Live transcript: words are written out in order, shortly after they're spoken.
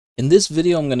In this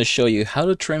video, I'm going to show you how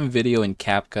to trim video in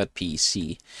CapCut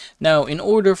PC. Now, in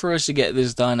order for us to get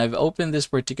this done, I've opened this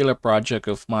particular project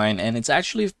of mine, and it's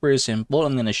actually pretty simple.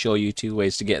 I'm going to show you two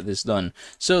ways to get this done.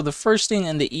 So the first thing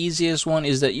and the easiest one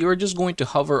is that you're just going to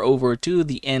hover over to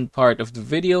the end part of the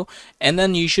video, and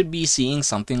then you should be seeing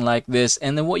something like this.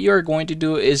 And then what you're going to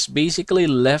do is basically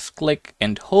left click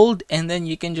and hold, and then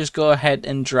you can just go ahead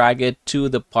and drag it to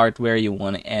the part where you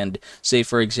want to end. Say,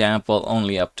 for example,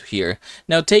 only up to here.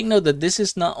 Now, take note that this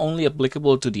is not only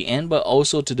applicable to the end but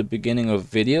also to the beginning of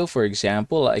video. For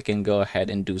example, I can go ahead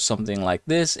and do something like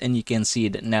this, and you can see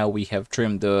that now we have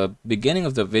trimmed the beginning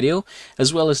of the video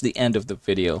as well as the end of the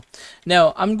video.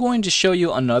 Now I'm going to show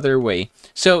you another way.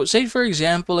 So say, for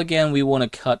example, again, we want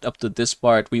to cut up to this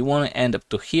part, we want to end up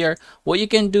to here. What you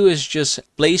can do is just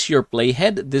place your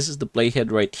playhead. This is the playhead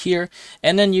right here,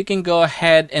 and then you can go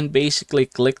ahead and basically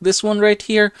click this one right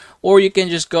here, or you can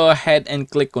just go ahead and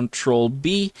click Control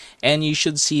B, and you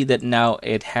should see that now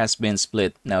it has been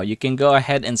split. Now you can go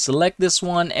ahead and select this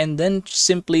one and then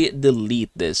simply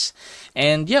delete this.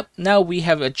 And yep, now we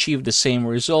have achieved the same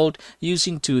result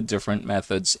using two different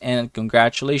methods. And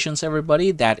congratulations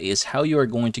everybody, that is how you are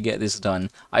going to get this done.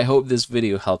 I hope this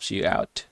video helps you out.